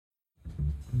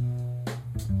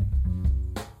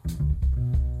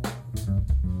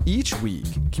Each week,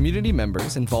 community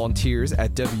members and volunteers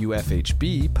at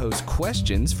WFHB pose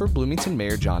questions for Bloomington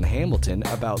Mayor John Hamilton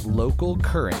about local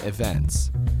current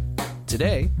events.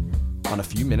 Today, on A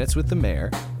Few Minutes with the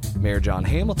Mayor, Mayor John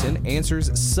Hamilton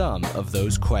answers some of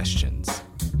those questions.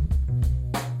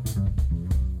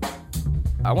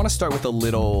 I want to start with a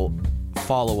little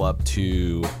follow-up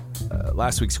to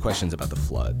last week's questions about the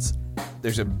floods.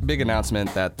 There's a big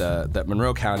announcement that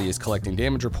Monroe County is collecting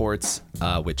damage reports,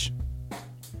 which,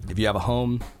 if you have a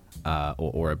home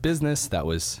or a business that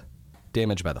was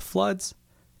damaged by the floods,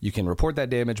 you can report that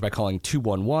damage by calling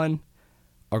 211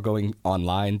 or going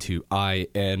online to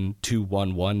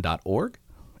in211.org.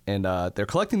 And they're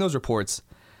collecting those reports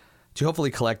to hopefully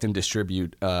collect and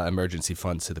distribute emergency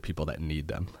funds to the people that need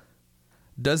them.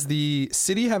 Does the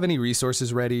city have any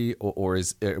resources ready or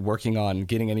is it working on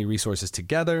getting any resources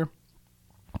together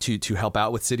to help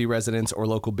out with city residents or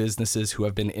local businesses who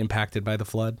have been impacted by the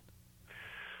flood?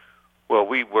 Well,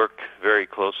 we work very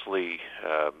closely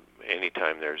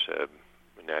anytime there's a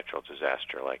natural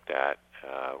disaster like that.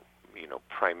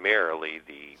 Primarily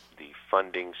the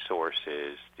funding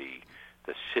sources, the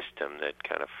system that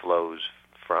kind of flows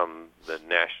from the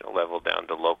national level down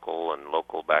to local and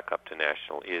local back up to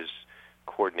national is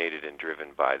coordinated and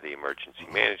driven by the emergency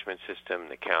management system,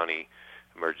 the county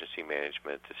emergency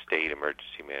management, the state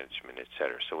emergency management, et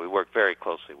cetera. So we work very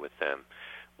closely with them.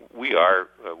 We are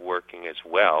working as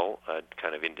well,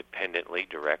 kind of independently,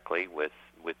 directly with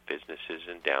businesses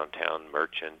in downtown,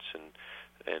 merchants,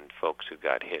 and folks who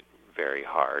got hit very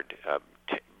hard.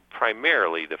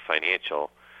 Primarily, the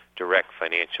direct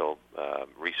financial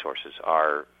resources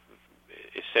are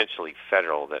essentially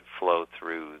federal that flow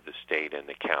through the state and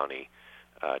the county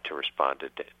to respond to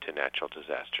natural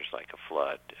disasters like a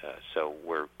flood. So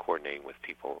we're coordinating with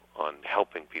people on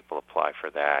helping people apply for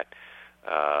that.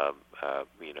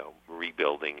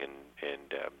 Rebuilding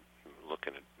and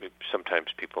looking at,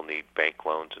 sometimes people need bank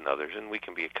loans and others, and we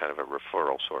can be kind of a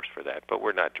referral source for that, but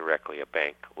we're not directly a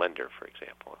bank lender, for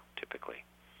example, typically.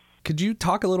 Could you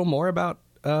talk a little more about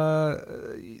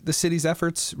the city's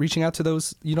efforts reaching out to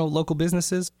those, local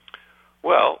businesses?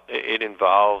 Well, it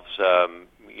involves,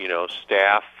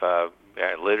 staff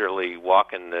literally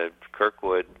walking the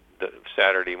Kirkwood the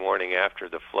Saturday morning after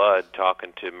the flood,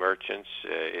 talking to merchants.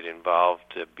 It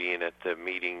involved being at the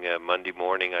meeting Monday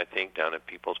morning, I think, down at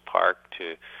People's Park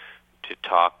to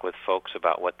talk with folks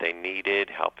about what they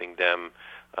needed, helping them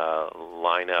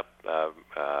line up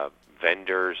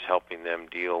vendors, helping them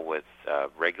deal with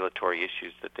regulatory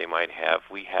issues that they might have.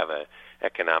 We have an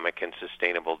economic and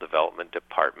sustainable development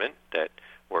department that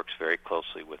works very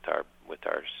closely with our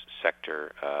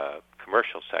sector,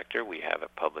 commercial sector. We have a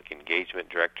public engagement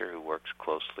director who works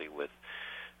closely with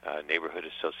neighborhood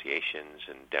associations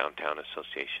and downtown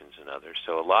associations and others.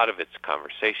 So a lot of it's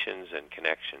conversations and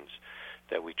connections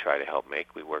that we try to help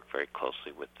make. We work very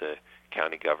closely with the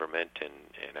county government and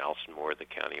Allison Moore, the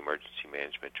county emergency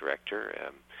management director,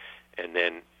 and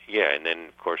then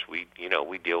of course we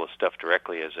deal with stuff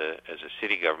directly as a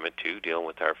city government too, dealing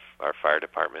with our fire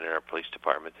department and our police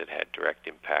department that had direct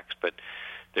impacts. But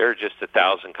there are just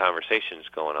 1,000 conversations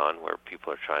going on where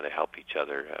people are trying to help each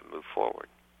other move forward.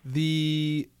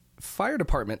 The fire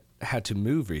department had to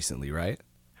move recently, right?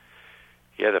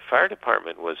 Yeah, the fire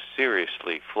department was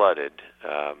seriously flooded.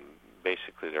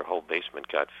 Basically, their whole basement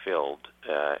got filled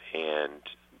and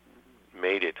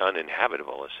made it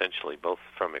uninhabitable, essentially, both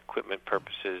from equipment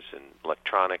purposes and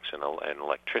electronics and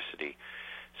electricity,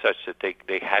 such that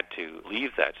they had to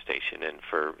leave that station. And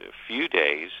for a few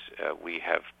days, we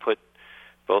have put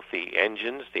both the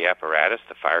engines, the apparatus,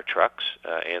 the fire trucks,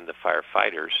 and the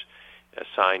firefighters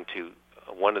assigned to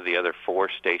one of the other 4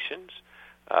 stations.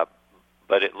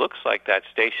 But it looks like that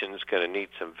station is going to need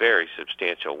some very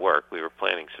substantial work. We were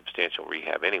planning substantial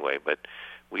rehab anyway, but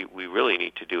we really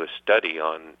need to do a study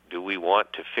on, do we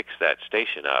want to fix that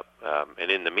station up?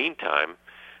 And in the meantime,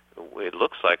 it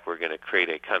looks like we're going to create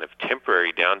a kind of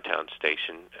temporary downtown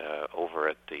station over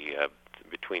at the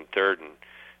between 3rd and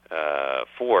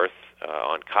 4th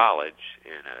on College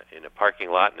in a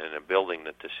parking lot and in a building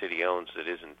that the city owns that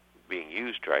isn't being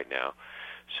used right now.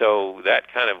 So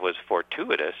that kind of was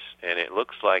fortuitous, and it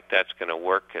looks like that's going to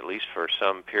work at least for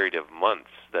some period of months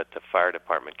that the fire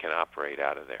department can operate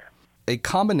out of there. A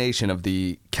combination of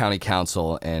the county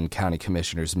council and county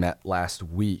commissioners met last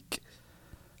week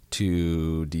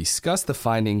to discuss the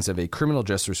findings of a criminal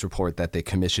justice report that they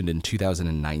commissioned in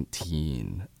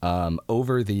 2019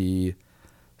 over the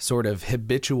sort of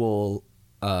habitual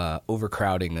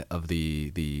overcrowding of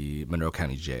the Monroe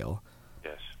County Jail.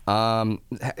 Yes.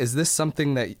 Is this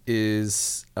something that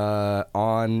is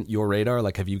on your radar?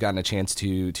 Like, have you gotten a chance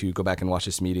to go back and watch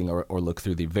this meeting or look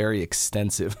through the very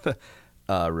extensive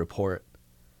report?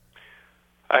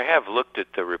 I have looked at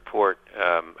the report.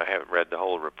 I haven't read the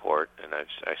whole report, and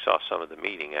I saw some of the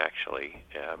meeting actually.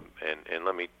 And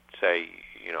let me say,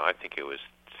 I think it was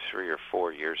 3 or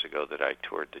 4 years ago that I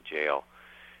toured the jail,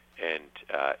 and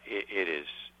it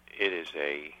is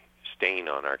a stain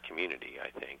on our community, I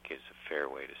think, is a fair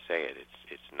way to say it.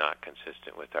 It's not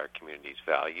consistent with our community's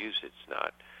values. It's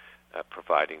not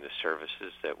providing the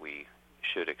services that we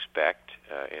should expect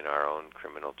in our own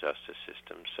criminal justice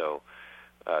system. So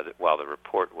while the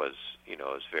report was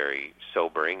very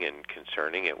sobering and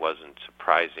concerning, it wasn't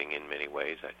surprising in many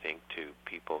ways, I think, to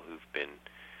people who've been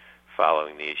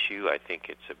following the issue. I think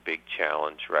it's a big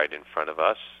challenge right in front of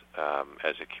us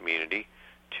as a community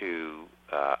to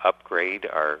upgrade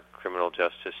our criminal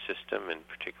justice system, and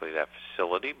particularly that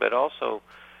facility, but also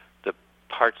the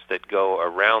parts that go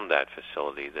around that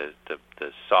facility,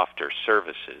 the softer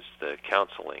services, the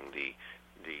counseling, the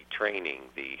training,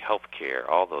 the health care,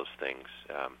 all those things.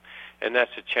 And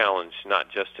that's a challenge not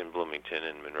just in Bloomington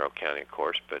and Monroe County, of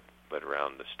course, but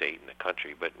around the state and the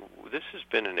country. But this has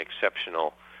been an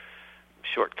exceptional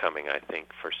shortcoming, I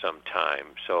think, for some time.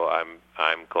 So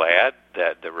I'm glad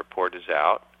that the report is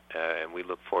out, and we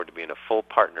look forward to being a full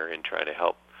partner in trying to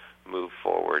help move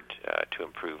forward to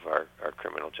improve our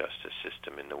criminal justice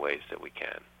system in the ways that we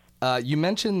can. You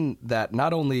mentioned that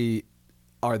not only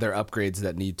are there upgrades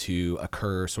that need to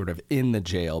occur sort of in the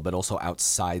jail, but also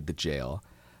outside the jail.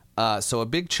 So a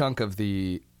big chunk of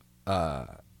the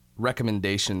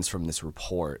recommendations from this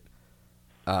report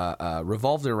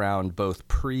revolved around both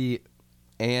pre-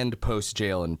 and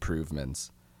post-jail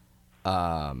improvements.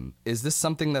 Is this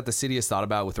something that the city has thought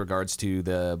about with regards to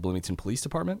the Bloomington Police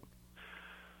Department?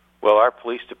 Well, our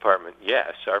police department,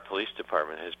 yes. Our police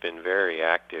department has been very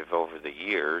active over the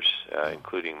years,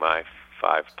 including my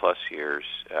 5+ years,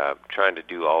 trying to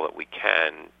do all that we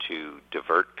can to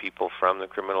divert people from the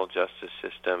criminal justice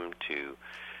system, to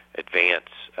advance.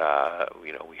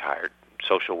 We hired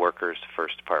social workers, the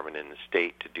first department in the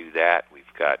state, to do that. We've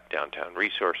got downtown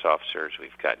resource officers.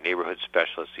 We've got neighborhood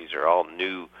specialists. These are all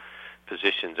new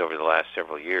positions over the last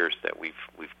several years that we've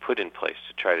put in place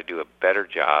to try to do a better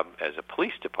job as a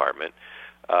police department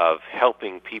of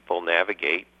helping people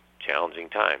navigate challenging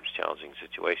times, challenging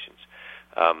situations.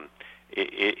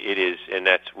 It is, and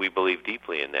we believe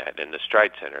deeply in that. And the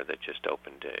Stride Center that just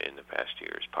opened in the past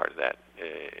year is part of that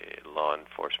law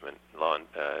enforcement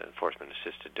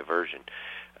assisted diversion,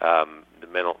 the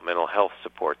mental health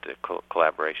support, the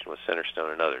collaboration with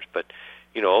Centerstone and others. But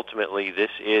ultimately,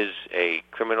 this is a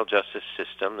criminal justice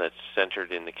system that's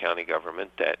centered in the county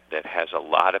government that has a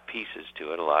lot of pieces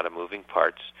to it, a lot of moving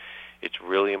parts. It's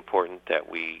really important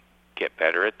that we get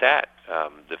better at that.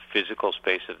 The physical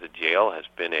space of the jail has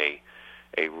been a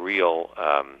real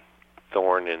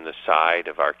thorn in the side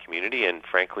of our community, and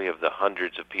frankly of the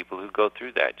hundreds of people who go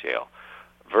through that jail.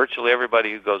 Virtually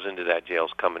everybody who goes into that jail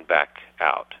is coming back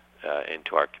out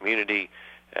into our community,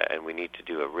 and we need to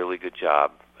do a really good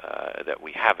job that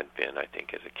we haven't been, I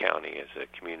think, as a county, as a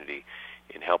community,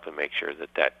 in helping make sure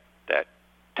that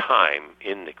time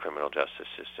in the criminal justice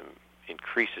system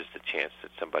increases the chance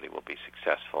that somebody will be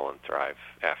successful and thrive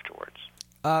afterwards.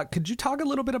 Could you talk a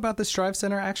little bit about the Stride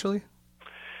Center, actually?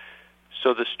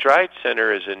 So the Stride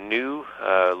Center is a new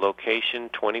location,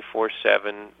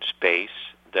 24/7 space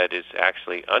that is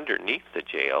actually underneath the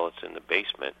jail. It's in the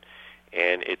basement,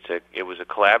 and it was a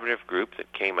collaborative group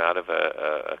that came out of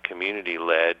a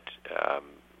community-led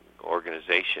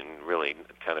organization, really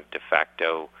kind of de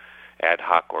facto ad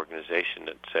hoc organization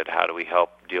that said, how do we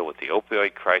help deal with the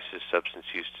opioid crisis, substance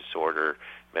use disorder,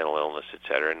 mental illness, et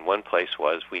cetera. And one place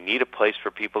was, we need a place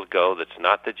for people to go that's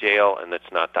not the jail and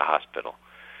that's not the hospital,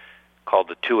 called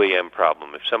the 2 a.m.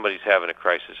 problem. If somebody's having a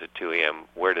crisis at 2 a.m.,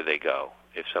 where do they go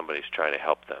if somebody's trying to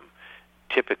help them?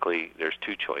 Typically, there's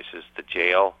two choices, the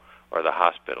jail or the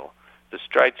hospital. The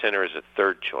Stride Center is a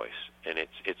third choice, and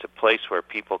it's a place where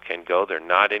people can go. They're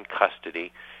not in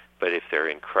custody, but if they're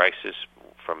in crisis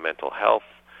from mental health,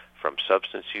 from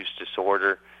substance use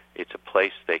disorder, it's a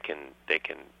place they can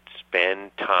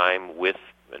spend time with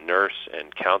a nurse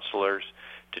and counselors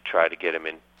to try to get them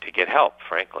in to get help,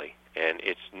 frankly. And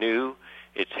it's new.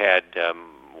 It's had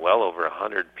well over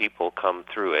 100 people come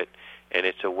through it, and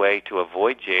it's a way to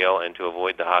avoid jail and to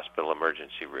avoid the hospital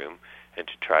emergency room and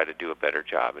to try to do a better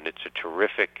job. And it's a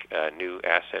terrific new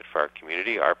asset for our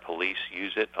community. Our police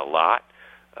use it a lot.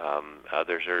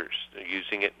 Others are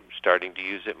using it, starting to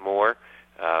use it more.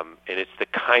 And it's the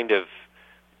kind of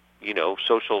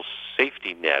social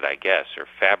safety net, I guess, or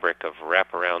fabric of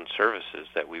wraparound services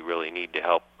that we really need to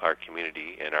help our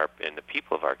community and the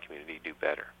people of our community do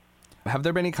better. Have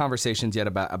there been any conversations yet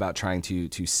about trying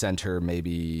to center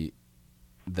maybe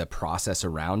the process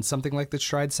around something like the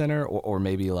Stride Center, or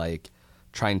maybe like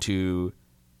trying to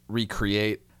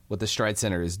recreate what the Stride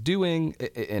Center is doing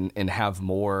and have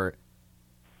more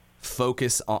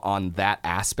focus on that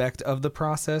aspect of the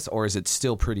process? Or is it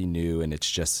still pretty new and it's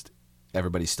just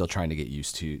everybody's still trying to get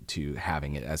used to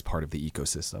having it as part of the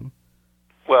ecosystem?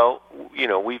 Well,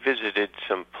 we visited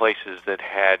some places that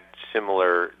had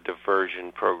similar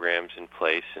diversion programs in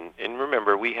place, and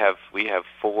remember, we have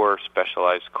 4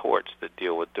 specialized courts that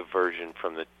deal with diversion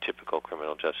from the typical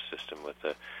criminal justice system, with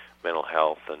the mental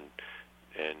health and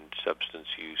substance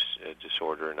use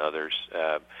disorder and others.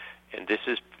 And this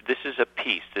is a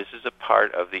piece. This is a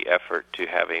part of the effort to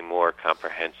have a more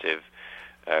comprehensive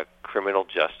criminal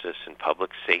justice and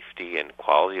public safety and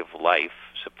quality of life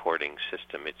supporting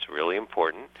system. It's really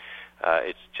important.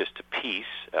 It's just a piece.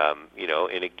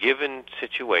 In a given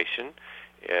situation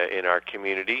in our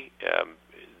community,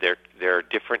 there are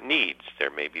different needs. There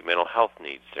may be mental health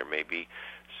needs. There may be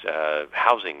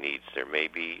housing needs. There may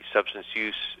be substance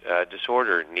use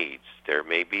disorder needs. There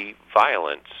may be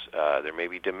violence. There may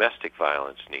be domestic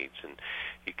violence needs. And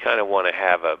you kind of want to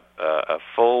have a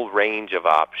full range of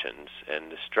options.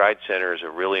 And the Stride Center is a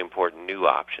really important new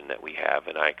option that we have.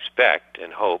 And I expect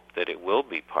and hope that it will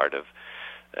be part of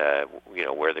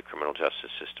where the criminal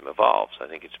justice system evolves. I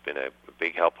think it's been a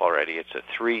big help already. It's a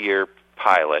 3-year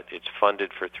pilot. It's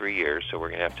funded for 3 years, so we're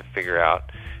going to have to figure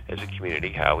out as a community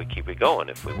how we keep it going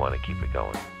if we want to keep it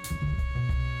going.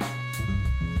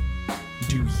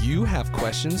 Do you have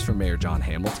questions for Mayor John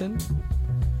Hamilton?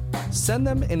 Send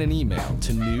them in an email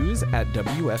to news@wfhb.org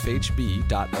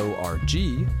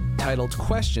titled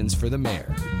Questions for the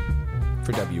Mayor.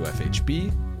 For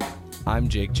WFHB, I'm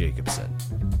Jake Jacobson.